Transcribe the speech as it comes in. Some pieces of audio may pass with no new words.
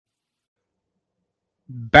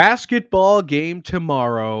Basketball game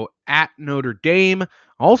tomorrow at Notre Dame.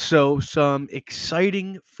 Also, some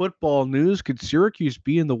exciting football news. Could Syracuse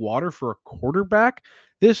be in the water for a quarterback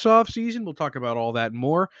this offseason? We'll talk about all that and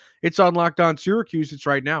more. It's on Locked On Syracuse. It's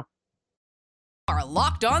right now. Are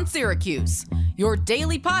Locked On Syracuse, your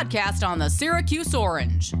daily podcast on the Syracuse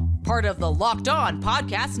Orange, part of the Locked On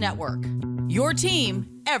Podcast Network. Your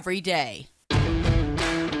team every day.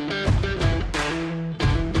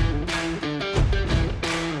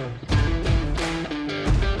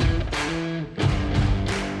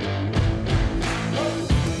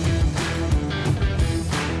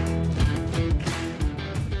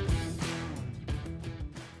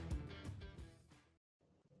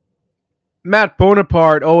 Matt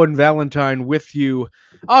Bonaparte, Owen Valentine with you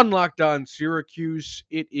on Locked On Syracuse.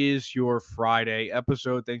 It is your Friday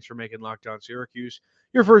episode. Thanks for making Locked On Syracuse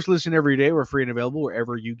your first listen every day. We're free and available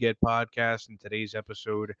wherever you get podcasts. And today's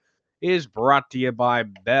episode is brought to you by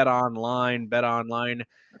Bet Online. Bet Online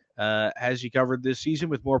has you covered this season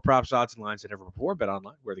with more props, odds, and lines than ever before. Bet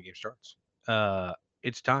Online, where the game starts.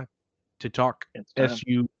 It's time to talk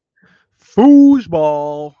SU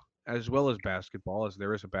foosball as well as basketball, as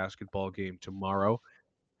there is a basketball game tomorrow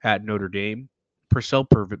at Notre Dame. Purcell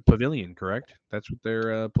Pavilion, correct? That's what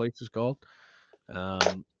their place is called.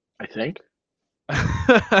 I think.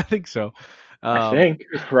 I think so. I think,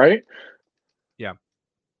 right? Yeah.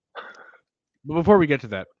 But before we get to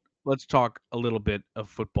that, let's talk a little bit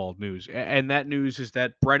of football news. And that news is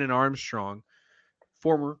that Brennan Armstrong,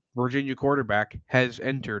 former Virginia quarterback, has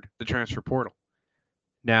entered the transfer portal.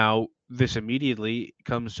 Now, this immediately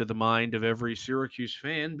comes to the mind of every Syracuse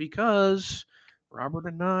fan because Robert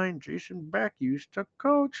and Jason Beck used to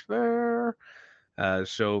coach there.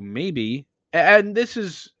 So maybe, and this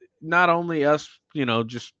is not only us,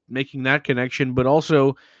 just making that connection, but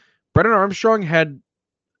also Brennan Armstrong had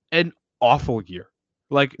an awful year.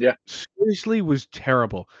 Seriously, was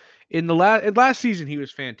terrible. In the last season, he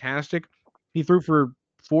was fantastic. He threw for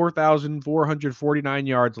 4,449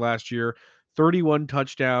 yards last year, 31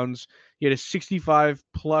 touchdowns. He had a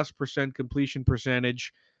 65+% completion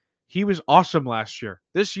percentage. He was awesome last year.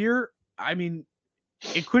 This year, I mean,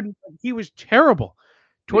 he was terrible.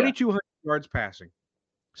 2,200 yards passing,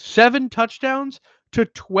 7 touchdowns to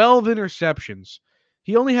 12 interceptions.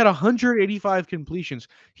 He only had 185 completions.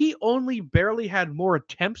 He only barely had more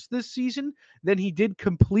attempts this season than he did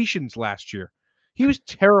completions last year. He was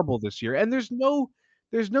terrible this year. And there's no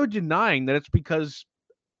denying that it's because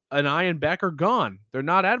Anae and Beck are gone. They're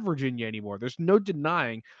not at Virginia anymore. There's no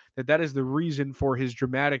denying that is the reason for his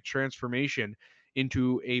dramatic transformation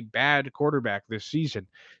into a bad quarterback this season.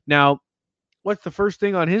 Now, what's the first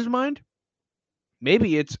thing on his mind?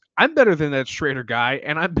 Maybe it's, I'm better than that Schrader guy,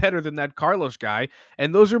 and I'm better than that Carlos guy,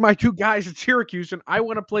 and those are my two guys at Syracuse, and I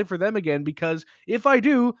want to play for them again because if I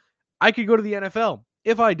do, I could go to the NFL.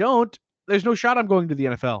 If I don't, there's no shot I'm going to the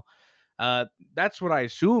NFL. That's what I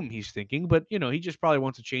assume he's thinking, but he just probably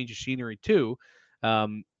wants to change of scenery too,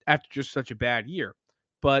 after just such a bad year.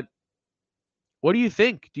 But what do you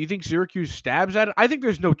think? Do you think Syracuse stabs at it? I think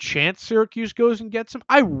there's no chance Syracuse goes and gets him.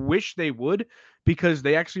 I wish they would because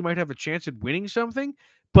they actually might have a chance at winning something.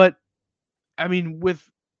 But I mean, we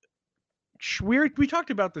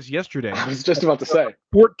talked about this yesterday. I was just about to say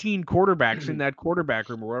 14 quarterbacks in that quarterback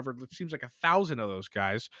room or whatever. It seems like 1,000 of those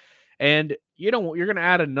guys. And you're going to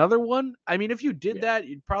add another one. I mean, if you did that,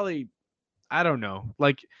 you'd probably, I don't know,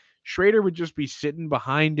 like Schrader would just be sitting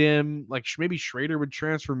behind him. Like maybe Schrader would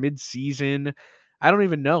transfer mid-season. I don't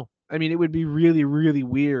even know. I mean, it would be really, really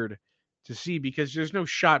weird to see because there's no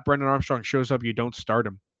shot Brendan Armstrong shows up, you don't start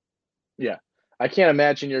him. Yeah. I can't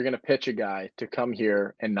imagine you're going to pitch a guy to come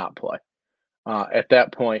here and not play. At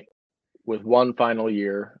that point, with one final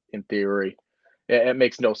year, in theory, it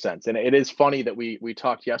makes no sense. And it is funny that we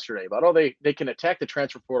talked yesterday about, they can attack the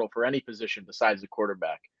transfer portal for any position besides the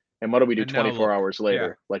quarterback. And what do we do 24 hours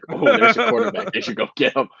later? Yeah. Like, there's a quarterback. They should go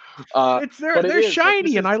get him. They're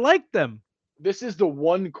shiny, and I like them. This is the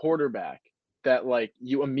one quarterback that, like,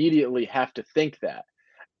 you immediately have to think that.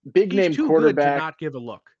 Big name quarterback. Good to not give a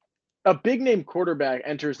look. A big name quarterback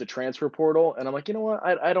enters the transfer portal, and I'm like, you know what?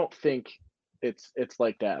 I don't think it's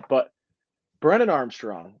like that. But Brennan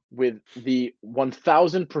Armstrong, with the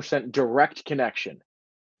 1,000% direct connection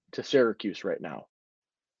to Syracuse right now,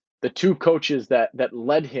 the two coaches that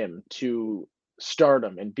led him to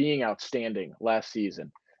stardom and being outstanding last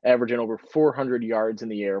season, averaging over 400 yards in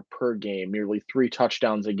the air per game, nearly 3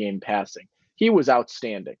 touchdowns a game passing. He was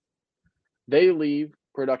outstanding. They leave,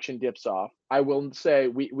 production dips off. I will say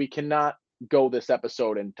we cannot go this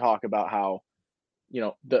episode and talk about how,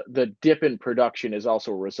 the dip in production is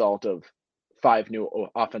also a result of 5 new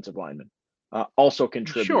offensive linemen. also Sure,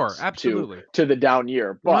 contributes absolutely. to the down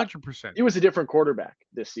year. But 100%. he was a different quarterback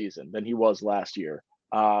this season than he was last year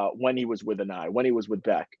when he was with Anai, when he was with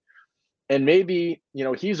Beck. And maybe,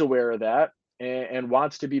 he's aware of that and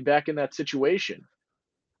wants to be back in that situation.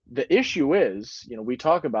 The issue is, we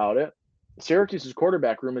talk about it. Syracuse's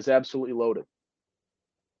quarterback room is absolutely loaded.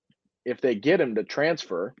 If they get him to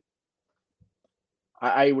transfer,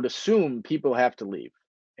 I would assume people have to leave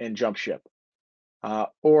and jump ship.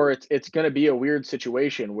 Or it's going to be a weird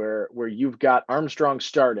situation where you've got Armstrong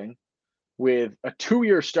starting with a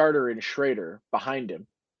 2-year starter in Schrader behind him,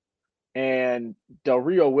 and Del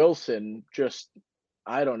Rio Wilson just,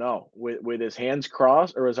 I don't know, with his hands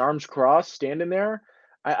crossed or his arms crossed, standing there.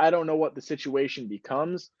 I don't know what the situation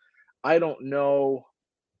becomes. I don't know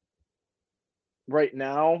right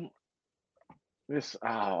now.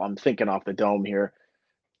 I'm thinking off the dome here.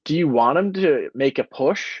 Do you want him to make a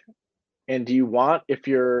push? And do you want, if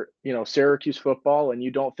you're, Syracuse football and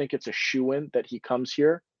you don't think it's a shoo-in that he comes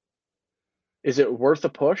here, is it worth a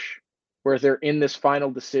push where they're in this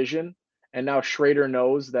final decision and now Schrader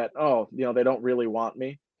knows that, they don't really want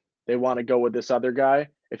me. They want to go with this other guy.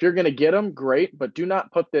 If you're going to get him, great, but do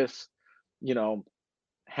not put this,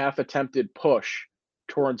 half attempted push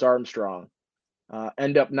towards Armstrong.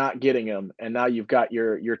 End up not getting him, and now you've got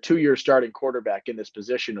your 2-year starting quarterback in this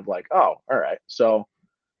position of like, oh, all right. So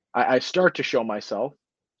I start to show myself.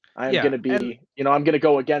 I'm Yeah, going to be, I'm going to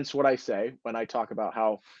go against what I say when I talk about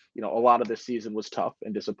how, a lot of this season was tough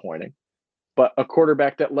and disappointing. But a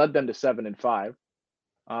quarterback that led them to 7-5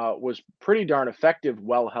 was pretty darn effective,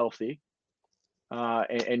 well healthy.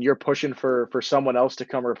 And you're pushing for someone else to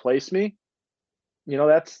come replace me.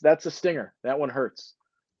 That's a stinger. That one hurts.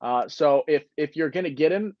 So if you're going to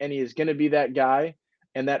get him and he is going to be that guy,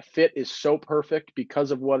 and that fit is so perfect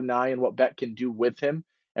because of what Anai and what Beck can do with him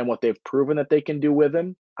and what they've proven that they can do with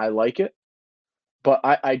him, I like it. But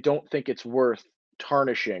I don't think it's worth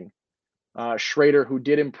tarnishing Schrader, who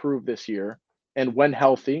did improve this year, and when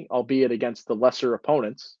healthy, albeit against the lesser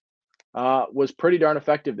opponents, was pretty darn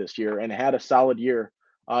effective this year and had a solid year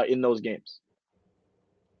in those games.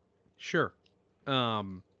 Sure.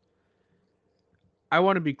 I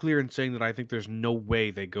want to be clear in saying that I think there's no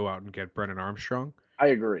way they go out and get Brennan Armstrong. I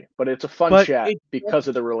agree, but it's a fun But chat because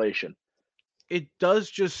of the relation. It does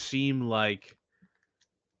just seem like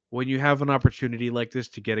when you have an opportunity like this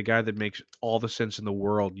to get a guy that makes all the sense in the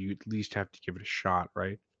world, you at least have to give it a shot,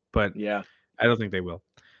 right? But Yeah, I don't think they will.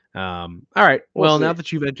 All right. we'll Well, see. now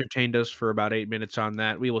that you've entertained us for about 8 minutes on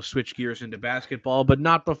that, we will switch gears into basketball, but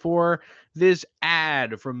not before this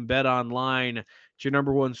ad from Bet Online. It's your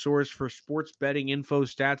number one source for sports betting info,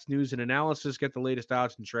 stats, news, and analysis. Get the latest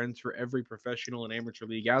odds and trends for every professional and amateur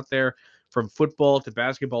league out there, from football to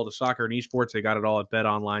basketball to soccer and esports. They got it all at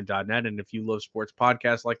betonline.net. And if you love sports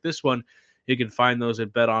podcasts like this one, you can find those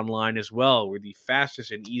at Bet Online as well. We're the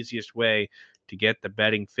fastest and easiest way to get the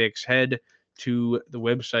betting fix. Head to the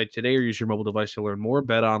website today or use your mobile device to learn more.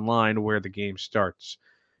 Bet Online, where the game starts.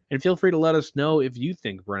 And feel free to let us know if you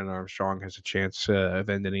think Brennan Armstrong has a chance of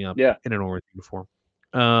ending up in an orange uniform.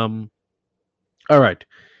 All right.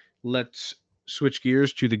 Let's switch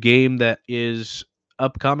gears to the game that is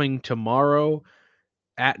upcoming tomorrow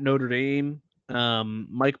at Notre Dame.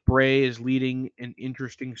 Mike Brey is leading an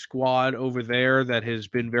interesting squad over there that has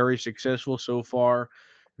been very successful so far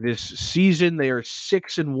this season. They are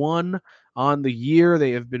 6-1 on the year.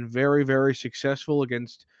 They have been very, very successful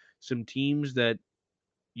against some teams that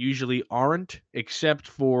usually aren't, except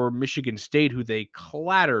for Michigan State, who they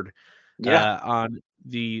clattered on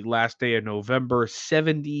the last day of November,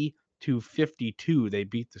 70-52. They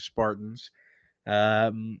beat the Spartans.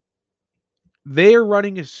 They are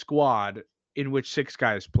running a squad in which 6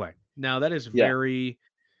 guys play. Now that is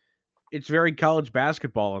it's very college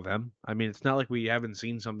basketball of them. I mean, it's not like we haven't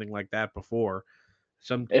seen something like that before.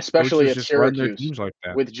 Some especially coaches at just Syracuse run their teams like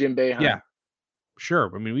that with Jim Boeheim. Yeah, sure.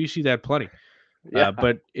 I mean, we see that plenty. Yeah.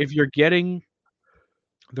 But if you're getting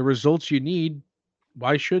the results you need,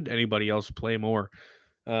 why should anybody else play more?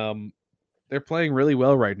 They're playing really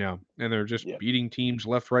well right now, and they're just beating teams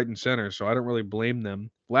left, right, and center. So I don't really blame them.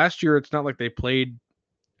 Last year, it's not like they played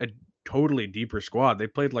a totally deeper squad. They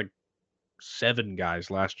played like 7 guys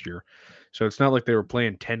last year. So it's not like they were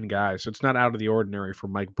playing 10 guys. So it's not out of the ordinary for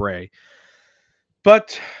Mike Brey.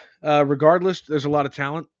 But regardless, there's a lot of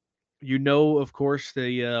talent. Of course,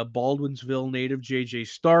 the Baldwinsville native J.J.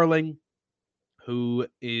 Starling, who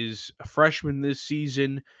is a freshman this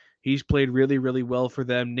season. He's played really, really well for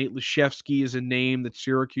them. Nate Laszewski is a name that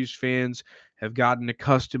Syracuse fans have gotten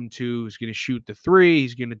accustomed to. He's going to shoot the 3.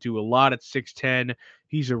 He's going to do a lot at 6'10".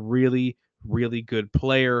 He's a really, really good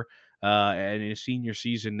player. And in his senior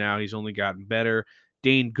season now, he's only gotten better.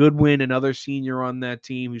 Dane Goodwin, another senior on that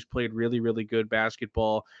team who's played really, really good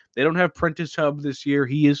basketball. They don't have Prentice Hub this year.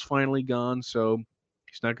 He is finally gone, so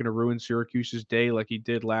he's not going to ruin Syracuse's day like he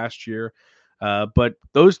did last year. But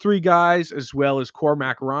those three guys, as well as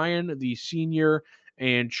Cormac Ryan, the senior,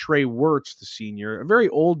 and Trey Wirtz, the senior, a very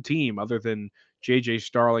old team other than J.J.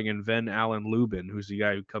 Starling and Ven Allen Lubin, who's the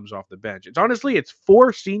guy who comes off the bench. It's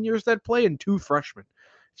 4 seniors that play and 2 freshmen.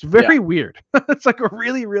 It's very weird. It's like a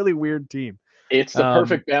really, really weird team. It's the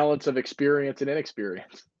perfect balance of experience and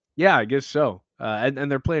inexperience. Yeah, I guess so. And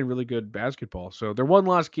they're playing really good basketball. So their one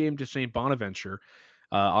loss came to St. Bonaventure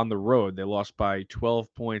on the road. They lost by 12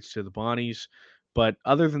 points to the Bonnies. But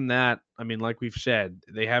other than that, I mean, like we've said,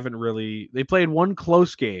 they played one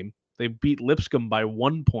close game. They beat Lipscomb by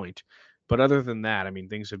 1 point. But other than that, I mean,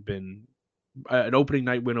 things have been an opening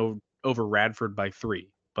night win over Radford by 3,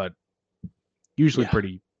 but usually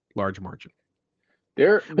pretty large margin.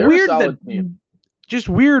 They're weird, a solid team. Just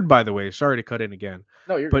weird, by the way. Sorry to cut in again.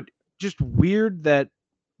 No, you're but good. Just weird that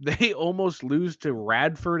they almost lose to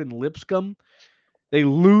Radford and Lipscomb. They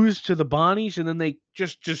lose to the Bonnies, and then they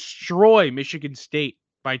just destroy Michigan State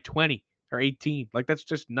by 20 or 18. Like, that's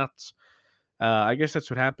just nuts. I guess that's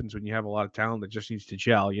what happens when you have a lot of talent that just needs to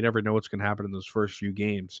gel. You never know what's going to happen in those first few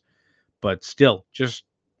games. But still, just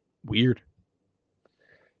weird.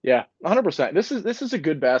 Yeah, 100%. This is a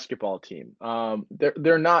good basketball team.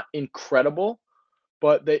 They're not incredible,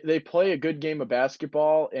 but they play a good game of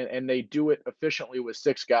basketball, and they do it efficiently with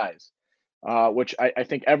 6 guys, which I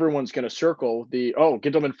think everyone's going to circle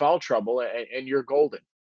get them in foul trouble and you're golden.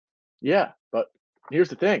 Yeah, but here's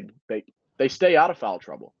the thing. They stay out of foul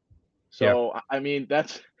trouble. So, I mean,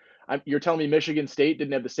 you're telling me Michigan State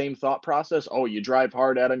didn't have the same thought process? Oh, you drive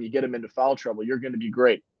hard at them, you get them into foul trouble, you're going to be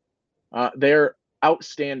great. They're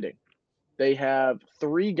outstanding. They have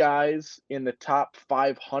 3 guys in the top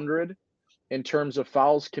 500 in terms of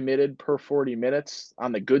fouls committed per 40 minutes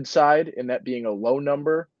on the good side, and that being a low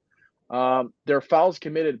number. Their fouls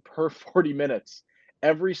committed per 40 minutes.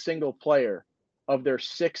 Every single player of their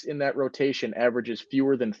 6 in that rotation averages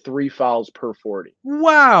fewer than 3 fouls per 40.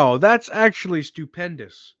 Wow, that's actually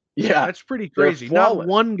stupendous. Yeah. That's pretty crazy. Not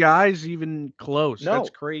one guy's even close. No. That's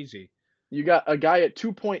crazy. You got a guy at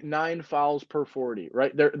 2.9 fouls per 40,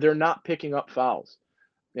 right? They're not picking up fouls.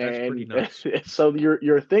 That's pretty nuts. So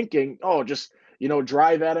you're thinking, just,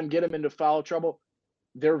 drive at him, get him into foul trouble.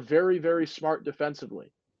 They're very, very smart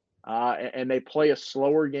defensively. And they play a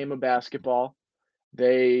slower game of basketball.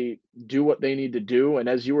 They do what they need to do. And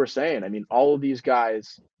as you were saying, I mean, all of these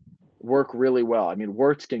guys work really well. I mean,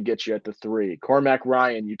 Wirtz can get you at the 3. Cormac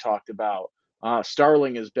Ryan, you talked about.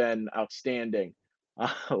 Starling has been outstanding.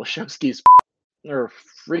 Leshevsky's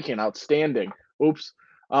freaking outstanding. Oops.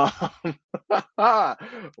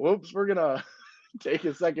 Whoops, we're going to take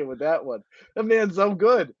a second with that one. That man's so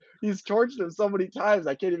good. He's torched him so many times.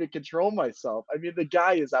 I can't even control myself. I mean, the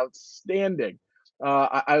guy is outstanding.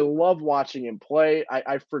 I love watching him play.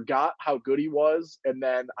 I forgot how good he was. And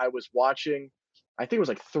then I was watching, I think it was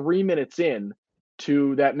like 3 minutes in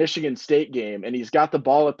to that Michigan State game, and he's got the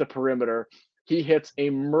ball at the perimeter. He hits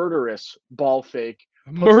a murderous ball fake.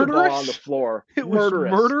 Puts the ball on the floor. It was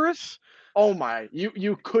murderous? Oh my,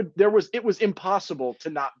 it was impossible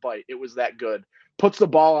to not bite. It was that good. Puts the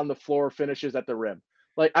ball on the floor, finishes at the rim.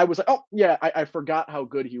 Like, I was like, oh yeah, I forgot how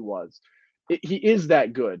good he was. He is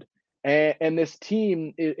that good. And this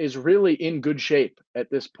team is really in good shape at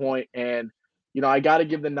this point. And, I got to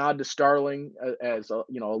give the nod to Starling as a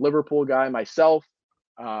Liverpool guy myself.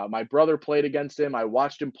 My brother played against him. I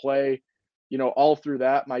watched him play, all through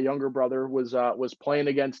that. My younger brother was playing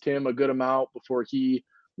against him a good amount before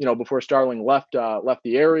before Starling left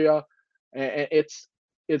the area. And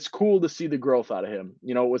it's cool to see the growth out of him.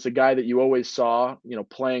 It was a guy that you always saw,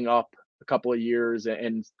 playing up a couple of years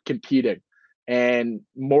and competing. And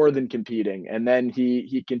more than competing. And then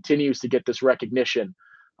he continues to get this recognition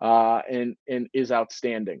and is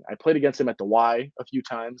outstanding. I played against him at the Y a few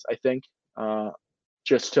times, I think,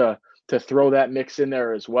 just to throw that mix in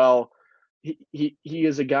there as well. He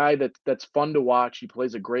is a guy that's fun to watch. He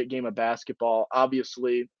plays a great game of basketball.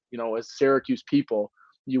 Obviously, as Syracuse people,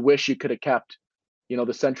 you wish you could have kept,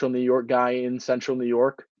 the Central New York guy in Central New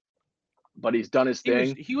York. But he's done his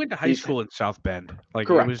thing. He went to high school in South Bend. Like,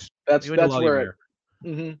 correct. That's where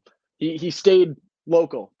he stayed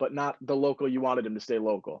local, but not the local you wanted him to stay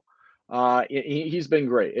local. He's been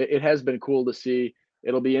great. It has been cool to see.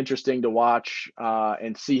 It'll be interesting to watch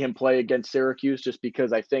and see him play against Syracuse, just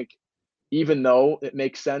because I think, even though it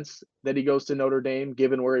makes sense that he goes to Notre Dame,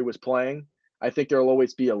 given where he was playing, I think there'll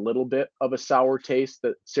always be a little bit of a sour taste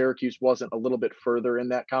that Syracuse wasn't a little bit further in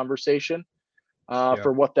that conversation, Yeah,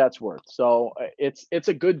 for what that's worth. So it's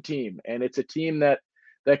a good team, and it's a team that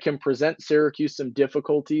can present Syracuse some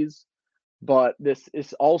difficulties. But this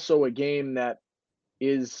is also a game that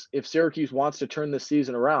is, if Syracuse wants to turn the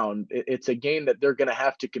season around, it's a game that they're going to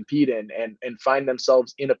have to compete in and find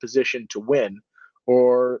themselves in a position to win,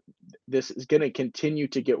 or this is going to continue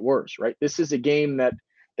to get worse. Right? This is a game that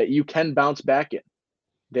you can bounce back in.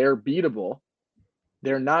 They're beatable.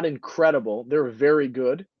 They're not incredible. They're very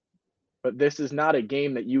good, but this is not a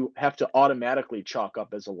game that you have to automatically chalk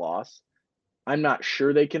up as a loss. I'm not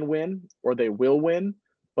sure they can win or they will win,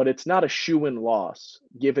 but it's not a shoe-in loss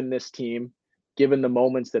given this team, given the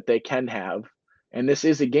moments that they can have. And this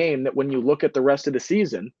is a game that when you look at the rest of the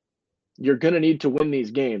season, you're going to need to win these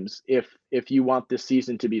games if you want this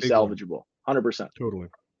season to be big one. salvageable. 100%. Totally.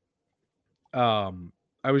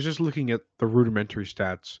 I was just looking at the rudimentary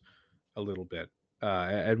stats a little bit,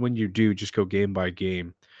 and when you do, just go game by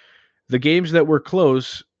game. The games that were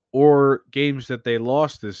close or games that they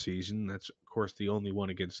lost this season. That's of course the only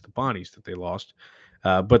one against the Bonnies that they lost.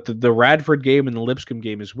 But the Radford game and the Lipscomb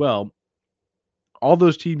game as well. All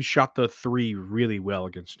those teams shot the three really well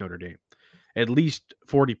against Notre Dame, at least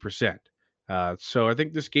 40%. So I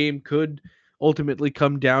think this game could ultimately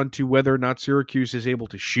come down to whether or not Syracuse is able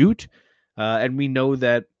to shoot. And we know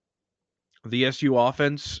that the SU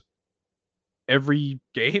offense, every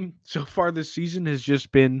game so far this season, has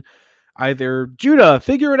just been either Judah,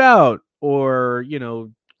 figure it out, or,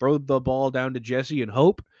 throw the ball down to Jesse and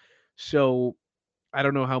hope. So I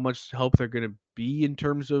don't know how much help they're going to be in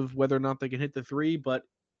terms of whether or not they can hit the three, but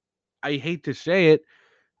I hate to say it,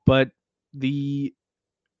 but the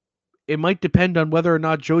it might depend on whether or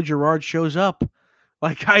not Joe Girard shows up.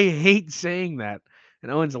 Like, I hate saying that,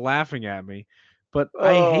 and Owen's laughing at me, but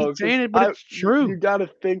I hate Oh, because saying it, but it's you true. got to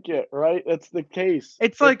think it, right? That's the case.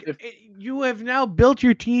 It's like you have now built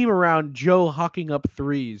your team around Joe hucking up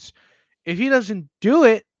threes. If he doesn't do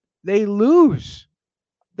it, they lose.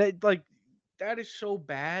 That is so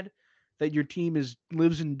bad that your team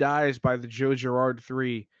lives and dies by the Joe Girard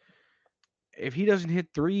three. If he doesn't hit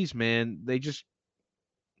threes, man,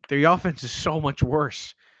 their offense is so much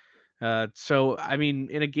worse. So I mean,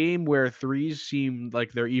 in a game where threes seem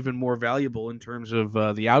like they're even more valuable in terms of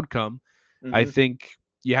the outcome, I Mhm. think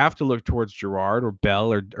you have to look towards Girard or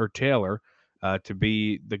Bell or Taylor to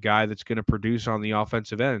be the guy that's going to produce on the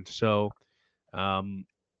offensive end. So um,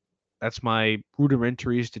 that's my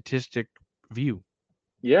rudimentary statistic view.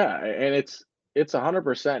 Yeah, and it's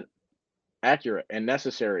 100% accurate and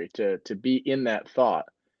necessary to be in that thought.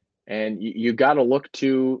 And you got to look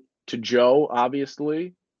to Joe,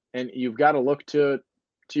 obviously, and you've got to look to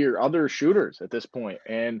your other shooters at this point.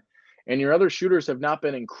 And your other shooters have not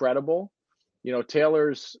been incredible.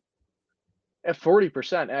 Taylor's at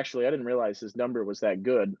 40%. Actually, I didn't realize his number was that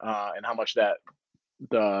good, and how much that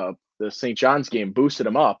the St. John's game boosted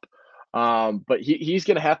him up. But he's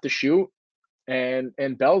going to have to shoot,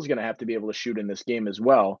 and Bell's going to have to be able to shoot in this game as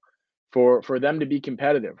well for them to be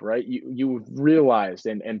competitive, right? You realized,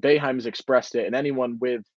 and Boeheim's expressed it, and anyone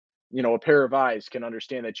with a pair of eyes can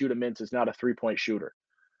understand that Judah Mintz is not a 3-point shooter.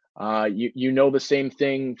 You know the same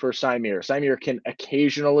thing for Symir. Symir can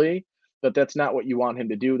occasionally, but that's not what you want him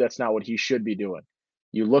to do. That's not what he should be doing.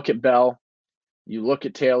 You look at Bell, you look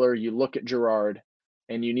at Taylor, you look at Girard,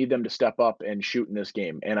 and you need them to step up and shoot in this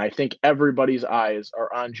game. And I think everybody's eyes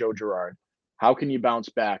are on Joe Girard. How can you bounce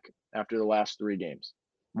back after the last 3 games?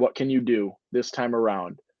 What can you do this time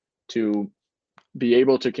around to be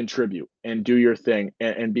able to contribute and do your thing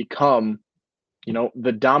and become,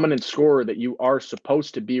 the dominant scorer that you are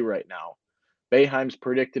supposed to be right now? Boeheim's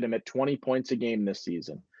predicted him at 20 points a game this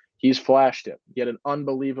season. He's flashed it. He had an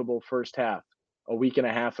unbelievable first half a week and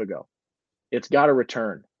a half ago. It's got to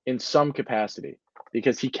return in some capacity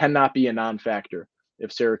because he cannot be a non-factor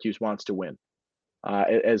if Syracuse wants to win.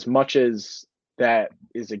 As much as that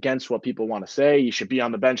is against what people want to say, you should be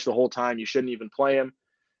on the bench the whole time, you shouldn't even play him.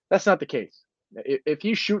 That's not the case. If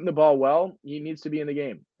he's shooting the ball well, he needs to be in the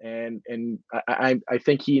game. And I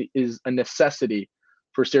think he is a necessity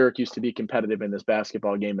for Syracuse to be competitive in this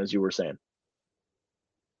basketball game, as you were saying.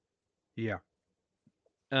 Yeah.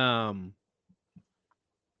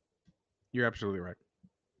 You're absolutely right.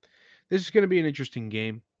 This is going to be an interesting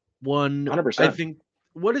game. One, I 100%. think,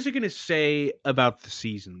 what is it going to say about the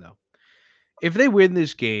season, though? If they win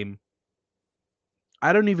this game,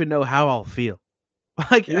 I don't even know how I'll feel.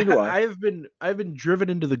 Like, Neither do I. I've been driven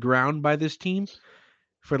into the ground by this team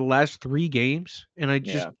for the last 3 games, and I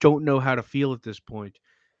just Yeah. don't know how to feel at this point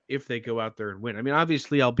if they go out there and win. I mean,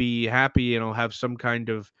 obviously, I'll be happy and I'll have some kind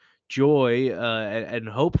of joy and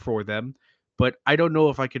hope for them. But I don't know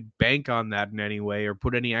if I could bank on that in any way or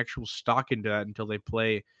put any actual stock into that until they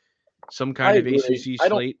play some I kind of agree. ACC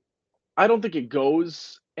slate. I don't think it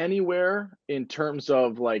goes anywhere in terms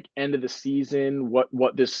of like end of the season, what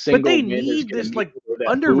this But single they win is need going to this, mean like, or that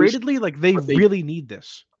boost. underratedly, like, they But really need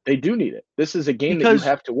this. they do need it. This is a game that you Because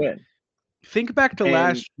have to win. think back to And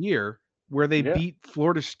last year where they yeah, beat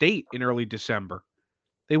Florida State in early December.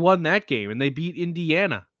 They won that game, and they beat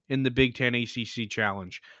Indiana in the Big Ten ACC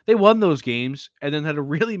Challenge. They won those games and then had a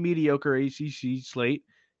really mediocre ACC slate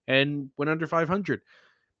and went under 500.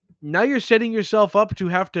 Now you're setting yourself up to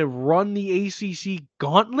have to run the ACC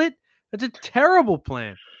gauntlet. That's a terrible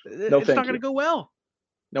plan. no It's not thank going you. to go well.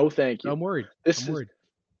 No thank you. I'm worried. This I'm is worried.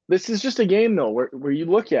 this is just a game though where you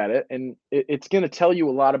look at it and it's going to tell you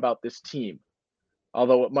a lot about this team.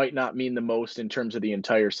 Although it might not mean the most in terms of the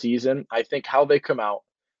entire season, I think how they come out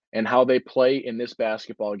and how they play in this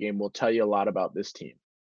basketball game will tell you a lot about this team.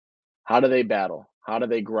 How do they battle? How do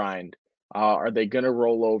they grind? Are they going to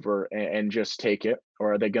roll over and just take it,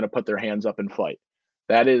 or are they going to put their hands up and fight?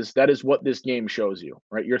 That is what this game shows you,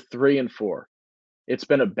 right? You're 3-4. It's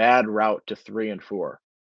been a bad route to 3-4,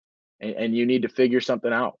 and you need to figure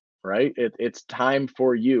something out, right? It's time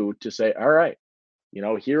for you to say, all right,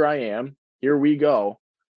 here I am, here we go.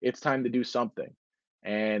 It's time to do something,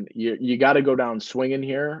 and you got to go down swinging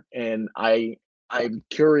here. And I'm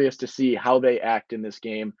curious to see how they act in this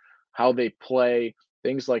game, how they play,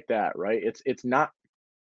 things like that. Right? It's not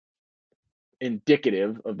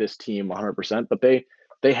indicative of this team 100%, but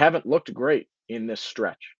they haven't looked great in this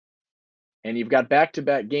stretch. And you've got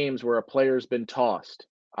back-to-back games where a player's been tossed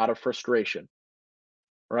out of frustration.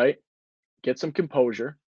 Right? Get some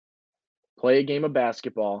composure, play a game of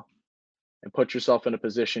basketball, and put yourself in a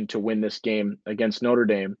position to win this game against Notre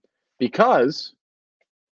Dame, because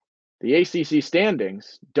the ACC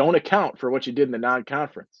standings don't account for what you did in the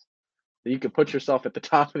non-conference. You can put yourself at the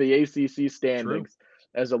top of the ACC True. standings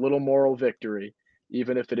as a little moral victory,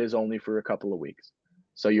 even if it is only for a couple of weeks.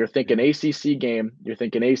 So you're thinking Yeah. ACC game, you're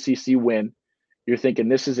thinking ACC win, you're thinking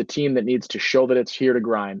this is a team that needs to show that it's here to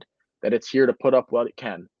grind, that it's here to put up what it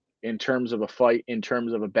can in terms of a fight, in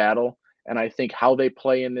terms of a battle. And I think how they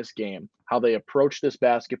play in this game, how they approach this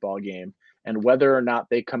basketball game, and whether or not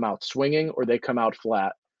they come out swinging or they come out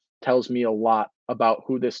flat tells me a lot about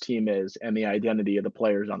who this team is and the identity of the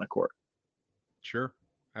players on the court. Sure.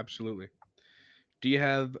 Absolutely. Do you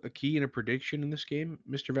have a key and a prediction in this game,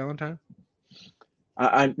 Mr. Valentine?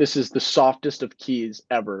 This is the softest of keys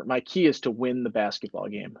ever. My key is to win the basketball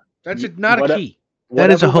game. That's You, not a what, key.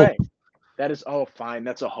 That is a whatever hope. way. That is, oh, fine.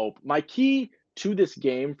 That's a hope. My key to this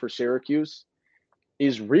game for Syracuse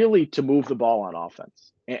is really to move the ball on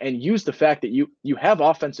offense and use the fact that you have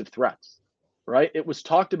offensive threats, right? It was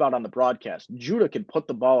talked about on the broadcast. Judah can put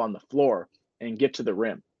the ball on the floor and get to the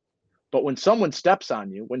rim. But when someone steps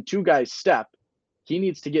on you, when two guys step, he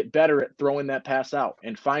needs to get better at throwing that pass out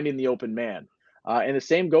and finding the open man. And the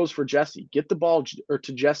same goes for Jesse. Get the ball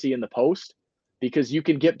to Jesse in the post, because you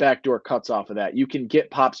can get backdoor cuts off of that. You can get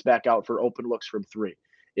pops back out for open looks from three.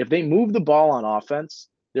 If they move the ball on offense,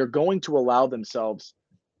 they're going to allow themselves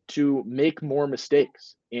to make more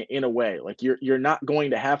mistakes in a way. Like you're not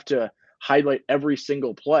going to have to highlight every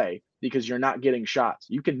single play because you're not getting shots.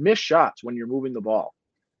 You can miss shots when you're moving the ball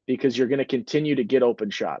because you're going to continue to get open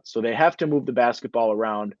shots. So they have to move the basketball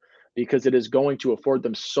around because it is going to afford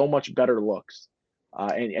them so much better looks.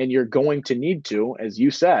 And you're going to need to, as you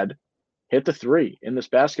said, hit the three in this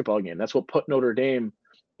basketball game. That's what put Notre Dame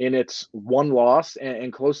in its one loss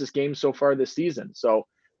and closest game so far this season. So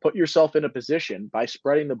put yourself in a position by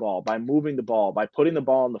spreading the ball, by moving the ball, by putting the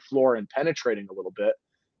ball on the floor and penetrating a little bit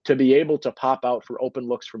to be able to pop out for open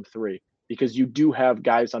looks from three, because you do have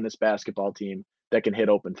guys on this basketball team that can hit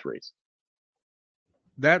open threes.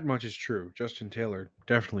 That much is true. Justin Taylor,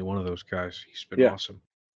 definitely one of those guys. He's been Yeah. awesome.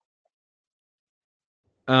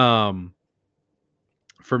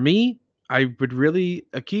 For me,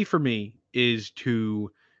 a key for me is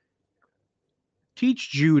to teach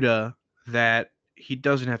Judah that he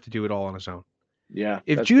doesn't have to do it all on his own. Yeah.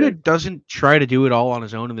 If that's Judah big. doesn't try to do it all on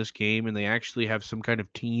his own in this game and they actually have some kind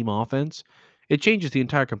of team offense, it changes the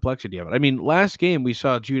entire complexity of it. I mean, last game we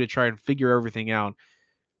saw Judah try and figure everything out,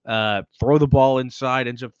 throw the ball inside,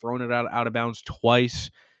 ends up throwing it out of bounds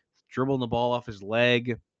twice, dribbling the ball off his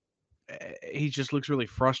leg. He just looks really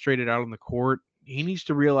frustrated out on the court. He needs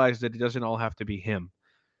to realize that it doesn't all have to be him.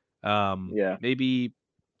 Yeah. Maybe,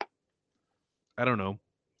 I don't know,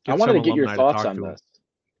 I get wanted some to get your alumni to thoughts talk on to him. this.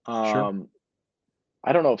 Sure.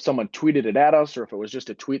 I don't know if someone tweeted it at us or if it was just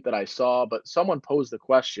a tweet that I saw, but someone posed the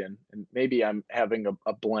question, and maybe I'm having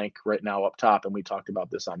a blank right now up top, and we talked about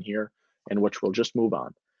this on here, in which we'll just move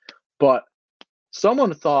on. But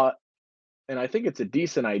someone thought, and I think it's a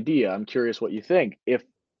decent idea. I'm curious what you think. If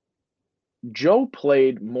Joe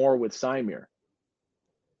played more with Symir,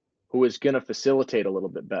 who is going to facilitate a little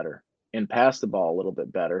bit better and pass the ball a little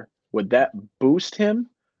bit better, would that boost him?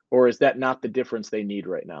 Or is that not the difference they need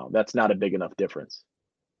right now? That's not a big enough difference.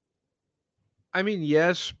 I mean,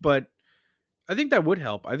 yes, but I think that would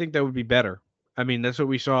help. I think that would be better. I mean, that's what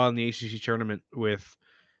we saw in the ACC tournament with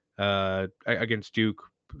against Duke.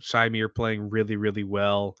 Symir playing really, really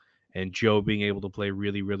well, and Joe being able to play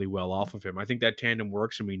really, really well off of him. I think that tandem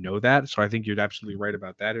works, and we know that. So I think you're absolutely right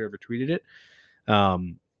about that. Whoever tweeted it.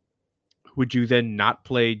 Would you then not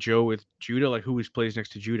play Joe with Judah? Like, who plays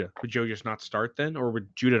next to Judah? Would Joe just not start then, or would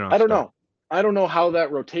Judah not? I don't start? know. I don't know how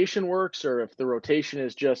that rotation works, or if the rotation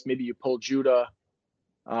is just maybe you pull Judah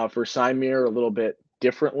for Symir a little bit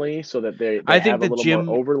differently, so that they I think have a little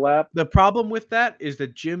more overlap. The problem with that is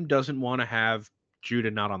that Jim doesn't want to have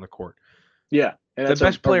Judah not on the court. Yeah, and the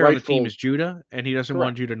best player on the team is Judah, and he doesn't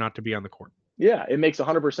want Correct. Judah not to be on the court. Yeah, it makes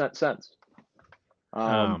 100% sense.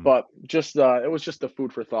 But just it was just a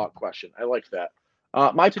food for thought question. I like that.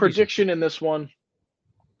 My prediction in this one.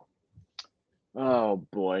 Oh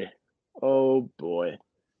boy. I'm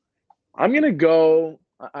gonna go.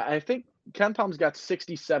 I think KenPom's got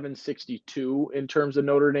 67-62 in terms of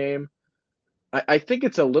Notre Dame. I think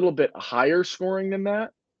it's a little bit higher scoring than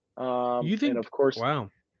that. You think? And of course,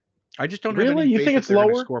 wow. I just don't really? have any faith You think that it's they're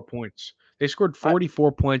gonna lower? score points. They scored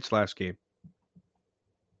 44 points last game.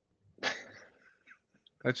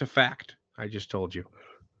 That's a fact. I just told you.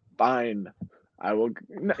 Fine. I will.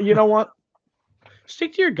 You know what?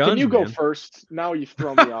 Stick to your guns. Can you go man. first? Now you've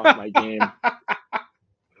thrown me off my game.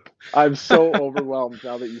 I'm so overwhelmed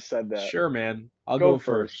now that you said that. Sure, man. I'll go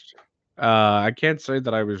first. I can't say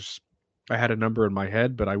that I had a number in my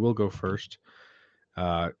head, but I will go first.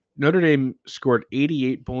 Notre Dame scored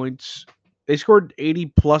 88 points. They scored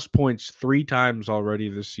 80-plus points 3 times already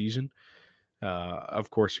this season. Of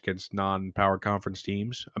course, against non-power conference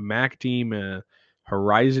teams. A MAC team, a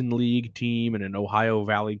Horizon League team, and an Ohio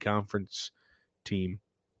Valley Conference team.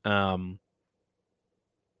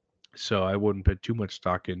 So I wouldn't put too much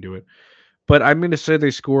stock into it. But I'm going to say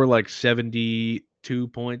they score like 72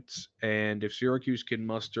 points. And if Syracuse can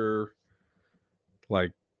muster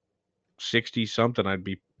like 60-something, I'd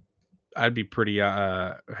be pretty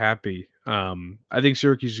happy. I think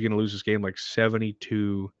Syracuse is going to lose this game like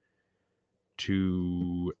 72-61.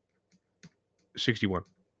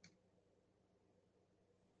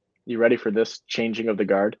 You ready for this changing of the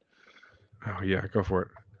guard? Oh, yeah, go for it.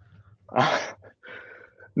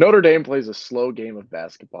 Notre Dame plays a slow game of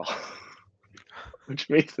basketball, which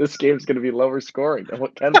means this game is going to be lower scoring than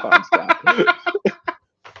what KenPom's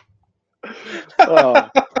got.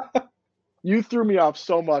 You threw me off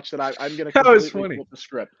so much that I'm going to completely flip the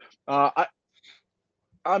script.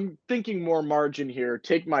 I'm thinking more margin here.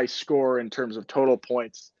 Take my score in terms of total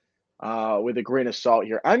points with a grain of salt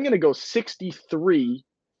here. I'm going to go 63-58.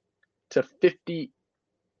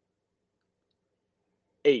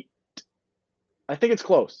 I think it's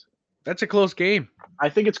close. That's a close game. I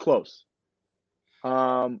think it's close.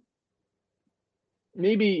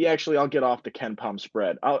 Maybe actually I'll get off the KenPom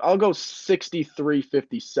spread. I'll go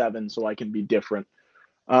 63-57 so I can be different.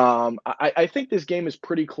 I think this game is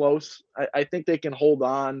pretty close. I think they can hold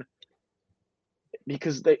on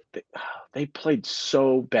because they played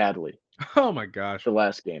so badly. Oh my gosh, the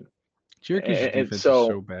last game. Syracuse's defense is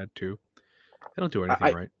so bad too. They don't do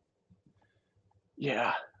anything right.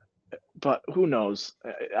 Yeah, but who knows?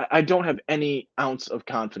 I don't have any ounce of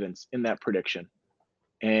confidence in that prediction.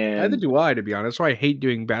 And neither do I, to be honest. So I hate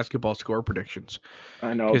doing basketball score predictions.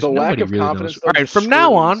 I know the lack of confidence. All right, from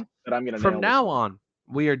now on,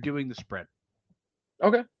 we are doing the spread.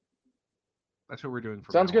 Okay, that's what we're doing.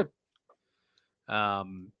 Sounds good. I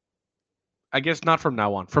guess not from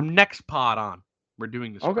now on. From next pod on, we're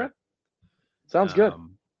doing the spread. Okay, sounds good.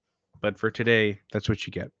 But for today, that's what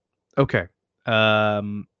you get. Okay.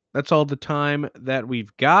 That's all the time that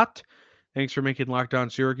we've got. Thanks for making Locked On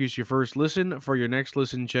Syracuse your first listen. For your next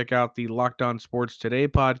listen, check out the Locked On Sports Today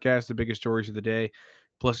podcast, the biggest stories of the day,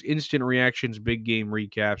 plus instant reactions, big game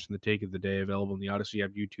recaps, and the take of the day, available on the Odyssey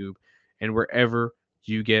app, YouTube, and wherever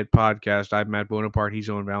you get podcasts. I'm Matt Bonaparte. He's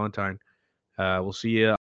Owen Valentine. We'll see you